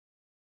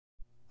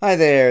Hi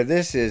there,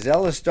 this is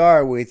Ella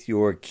Star with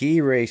your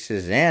Key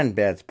Races and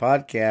Bets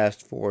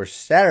podcast for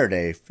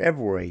Saturday,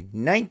 February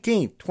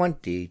 19th,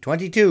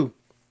 2022.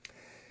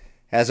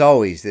 As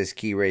always, this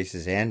Key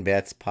Races and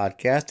Bets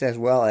podcast, as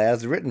well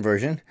as the written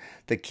version,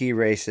 the Key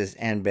Races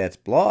and Bets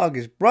blog,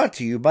 is brought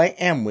to you by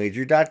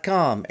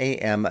amwager.com,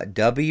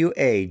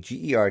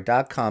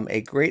 AMWAGER.com,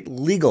 a great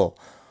legal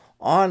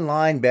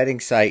online betting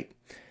site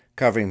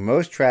covering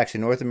most tracks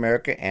in North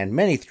America and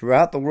many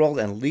throughout the world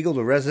and legal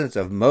to residents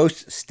of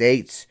most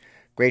states.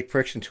 Great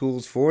perks and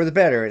tools for the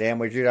better at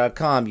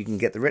amwager.com. You can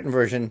get the written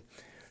version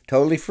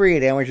totally free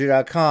at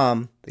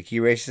amwager.com, the Key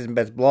Races and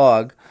Bets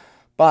blog,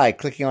 by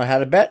clicking on How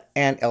to Bet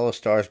and Ella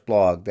Star's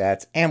blog.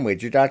 That's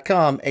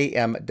amwager.com,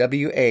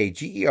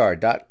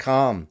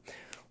 AMWAGER.com.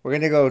 We're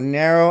going to go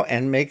narrow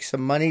and make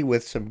some money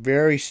with some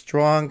very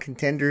strong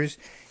contenders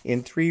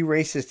in 3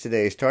 races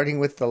today, starting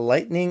with the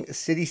Lightning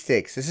City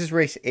Stakes. This is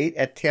race 8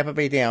 at Tampa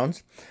Bay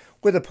Downs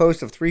with a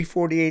post of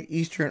 3:48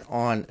 Eastern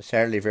on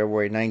Saturday,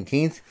 February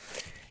 19th.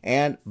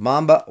 And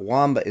Mamba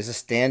Wamba is a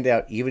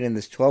standout even in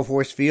this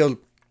 12-horse field.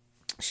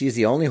 She is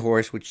the only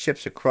horse which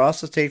ships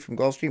across the state from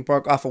Gulfstream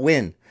Park off a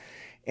win.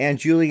 And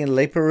Julien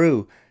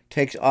Leparoux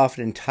takes off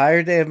an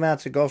entire day of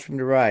mounts at Gulfstream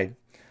to ride.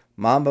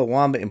 Mamba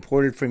Wamba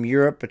imported from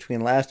Europe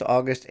between last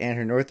August and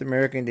her North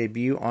American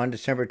debut on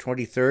December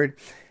 23rd.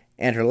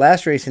 And her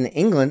last race in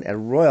England at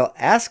Royal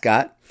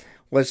Ascot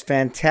was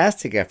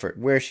fantastic effort,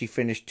 where she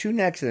finished 2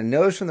 necks and a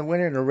nose from the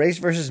winner in a race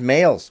versus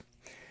males.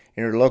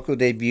 In her local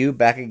debut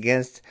back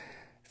against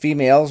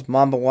females,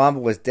 Mamba Wamba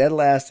was dead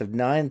last of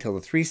 9 until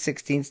the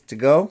 3/16 to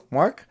go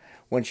mark,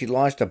 when she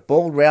launched a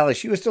bold rally.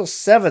 She was still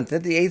 7th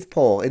at the 8th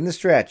pole in the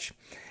stretch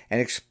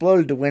and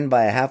exploded to win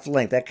by a half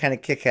length. That kind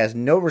of kick had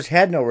no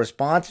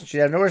response, and should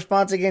have no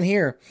response again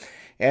here,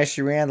 as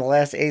she ran the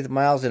last 8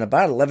 miles in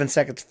about 11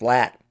 seconds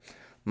flat.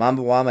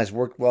 Mamba Wamba has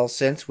worked well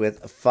since,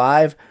 with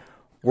 5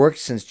 worked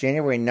since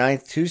January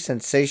 9th, 2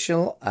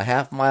 sensational, a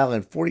half mile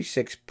in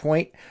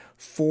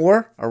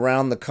 46.4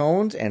 around the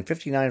cones, and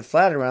 59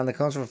 flat around the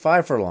cones for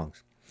 5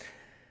 furlongs.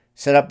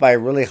 Set up by a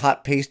really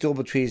hot pace duel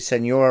between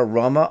Senora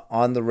Roma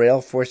on the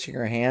rail, forcing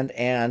her hand,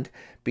 and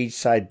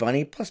Beachside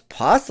Bunny, plus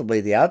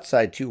possibly the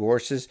outside 2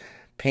 horses,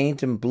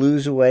 Paint and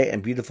Blues Away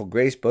and Beautiful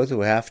Grace, both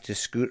who have to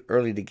scoot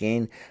early to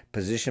gain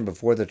position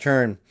before the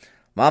turn.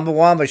 Mamba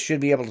Wamba should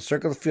be able to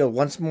circle the field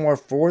once more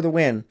for the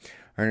win,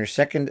 earn her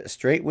 2nd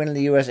straight win in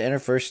the U.S. and her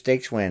 1st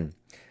stakes win.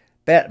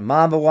 Bet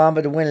Mamba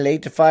Wamba to win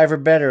late to 5 or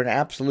better, an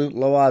absolute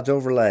low odds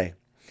overlay.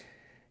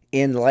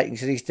 In the Lightning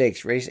City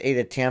Stakes, race 8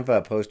 at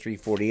Tampa, post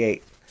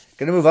 3:48.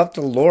 Going to move up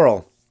to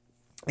Laurel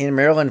in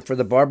Maryland for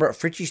the Barbara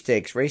Fritchie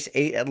Stakes, race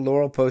 8 at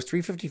Laurel, post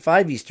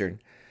 3:55 Eastern.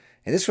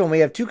 In this one we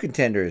have 2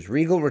 contenders,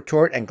 Regal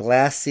Retort and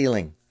Glass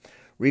Ceiling.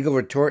 Regal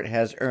Retort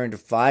has earned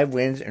 5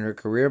 wins in her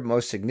career.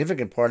 Most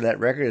significant part of that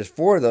record is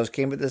 4 of those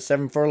came at the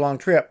 7-furlong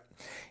trip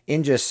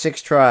in just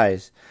 6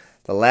 tries.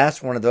 The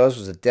last one of those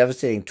was a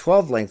devastating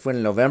 12-length win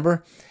in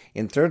November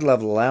in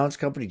third-level allowance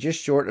company, just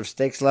short of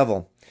stakes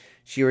level.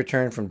 She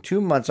returned from 2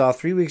 months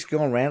off 3 weeks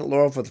ago and ran at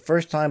Laurel for the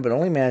first time, but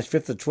only managed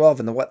 5th of 12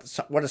 in the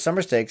What a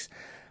Summer Stakes,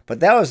 but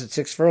that was at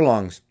 6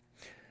 furlongs.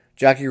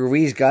 Jockey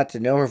Ruiz got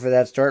to know her for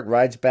that start,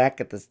 rides back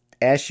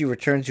as she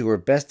returns to her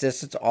best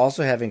distance,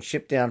 also having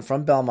shipped down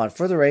from Belmont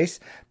for the race,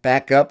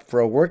 back up for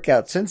a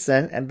workout since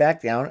then, and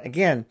back down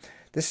again.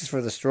 This is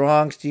for the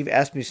strong Steve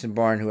Asmussen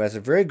barn, who has a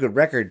very good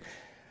record.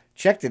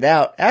 Checked it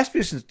out.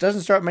 Asmussen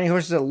doesn't start many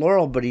horses at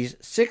Laurel, but he's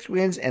 6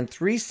 wins and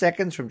 3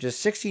 seconds from just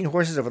 16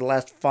 horses over the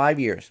last 5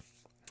 years.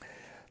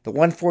 The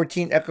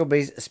 114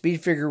 Echo-Base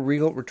speed figure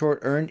Regal Retort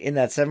earned in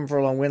that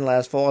 7-furlong win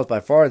last fall is by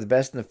far the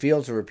best in the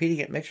field, so repeating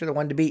it makes her the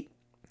one to beat.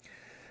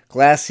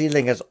 Glass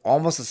Ceiling has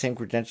almost the same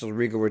credentials as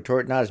Regal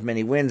Retort, not as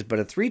many wins, but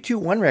a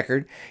 3-2-1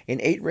 record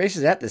in 8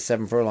 races at this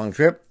 7-furlong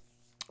trip.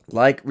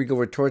 Like Regal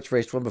Retort's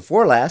race 1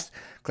 before last,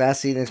 Glass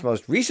Ceiling's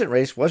most recent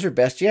race was her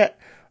best yet,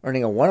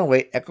 earning a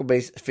 108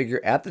 Echo-Base figure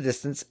at the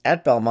distance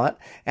at Belmont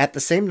at the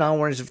same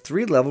non-winners of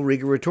 3-level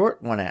Regal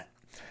Retort won at.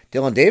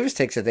 Dylan Davis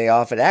takes a day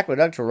off at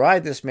Aqueduct to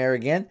ride this mare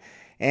again,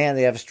 and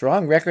they have a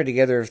strong record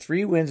together of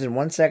 3 wins in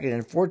 1 second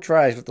in 4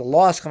 tries, with the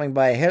loss coming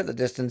by ahead of the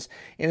distance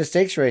in a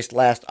stakes race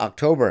last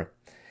October.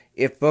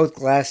 If both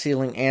Glass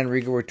Ceiling and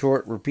Regal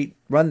Retort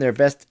run their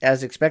best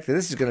as expected,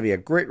 this is going to be a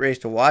great race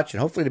to watch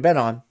and hopefully to bet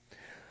on.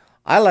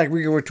 I like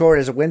Regal Retort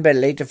as a win bet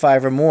at 8 to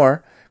 5 or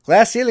more.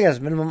 Glass Ceiling has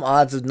minimum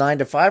odds of 9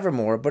 to 5 or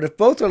more, but if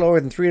both are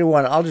lower than 3 to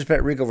 1, I'll just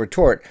bet Regal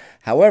Retort.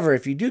 However,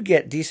 if you do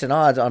get decent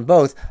odds on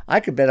both, I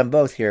could bet on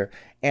both here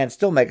and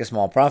still make a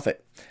small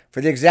profit.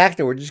 For the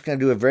exacta, we're just going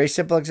to do a very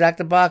simple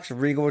exacta box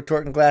of Regal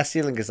Retort and Glass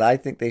Ceiling because I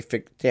think they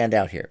stand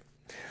out here.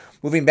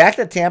 Moving back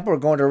to Tampa, we're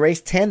going to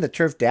race 10, the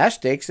Turf Dash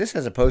Stakes. This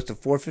has a post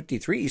of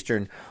 4:53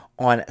 Eastern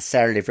on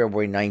Saturday,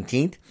 February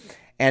 19th.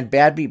 And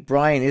Bad Beat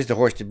Brian is the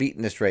horse to beat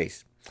in this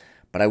race.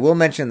 But I will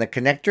mention the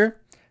Connector,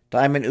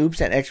 Diamond Oops,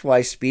 and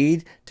XY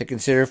Speed to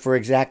consider for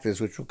exactas,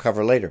 which we'll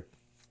cover later.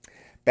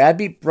 Bad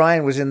Beat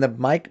Brian was in the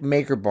Mike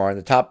Maker barn,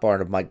 the top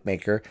barn of Mike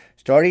Maker,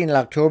 starting in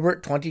October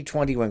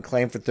 2020 when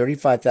claimed for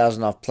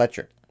 $35,000 off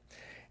Pletcher.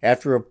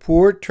 After a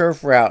poor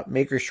turf route,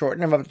 Maker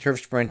shortened him up to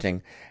turf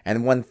sprinting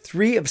and won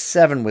 3 of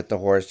 7 with the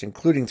horse,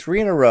 including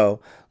 3 in a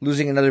row,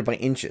 losing another by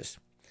inches.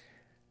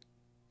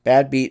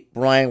 Bad Beat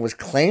Brian was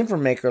claimed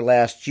from Maker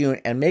last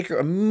June, and Maker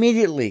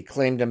immediately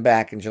claimed him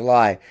back in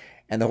July,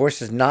 and the horse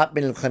has not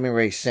been in the claiming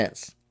race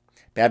since.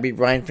 Bad Beat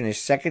Brian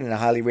finished second in a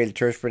highly rated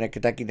turf sprint at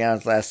Kentucky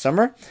Downs last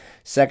summer,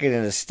 second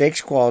in a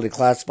stakes quality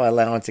classified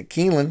allowance at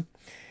Keeneland,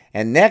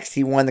 and next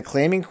he won the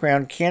Claiming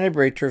Crown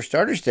Canterbury Turf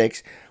Starter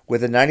Stakes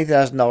with a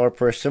 $90,000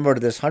 purse similar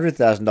to this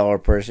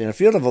 $100,000 purse in a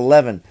field of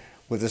 11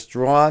 with a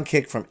strong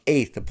kick from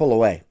 8th to pull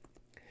away.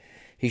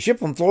 He shipped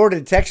from Florida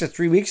to Texas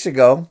 3 weeks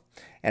ago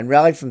and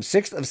rallied from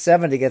 6th of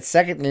 7 to get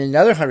second in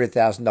another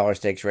 $100,000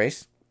 stakes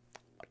race,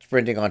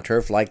 sprinting on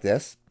turf like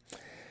this.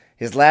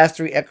 His last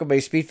 3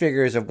 Equibase speed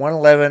figures of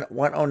 111,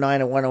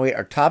 109, and 108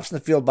 are tops in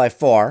the field by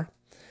far.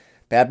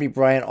 Bad Beat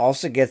Brian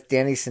also gets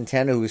Danny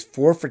Centeno, who's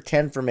 4 for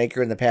 10 for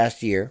Maker in the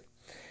past year.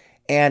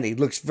 And he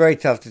looks very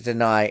tough to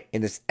deny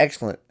in this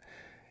excellent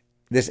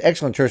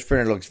turf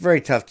sprinter looks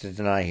very tough to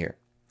deny here.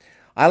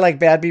 I like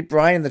Bad Beat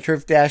Brian in the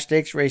Turf Dash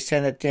Stakes, race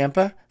 10 at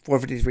Tampa,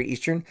 4:53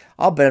 Eastern.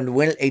 I'll bet him to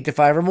win at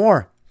 8-5 or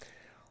more.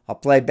 I'll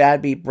play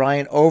Bad Beat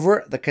Brian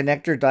over the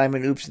Connector,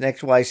 Diamond Oops, and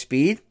XY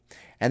Speed.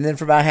 And then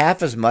for about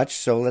half as much,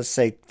 so let's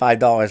say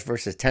 $5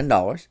 versus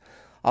 $10,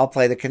 I'll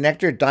play the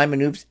Connector,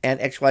 Diamond Oops, and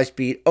XY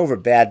Speed over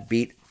Bad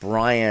Beat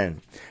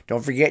Brian.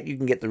 Don't forget, you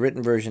can get the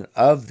written version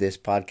of this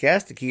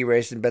podcast, the Key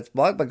Race and Bets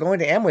blog, by going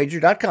to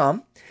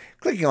amwager.com,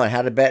 clicking on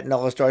How to Bet and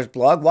All the Stars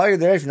blog. While you're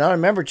there, if you're not a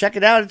member, check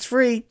it out. It's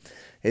free.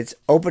 It's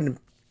open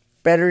to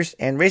bettors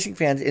and racing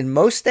fans in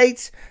most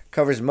states,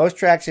 covers most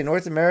tracks in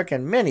North America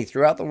and many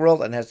throughout the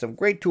world, and has some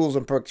great tools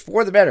and perks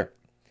for the bettor.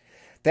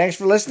 Thanks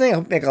for listening. I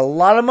hope you make a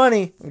lot of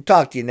money. We'll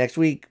talk to you next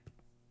week.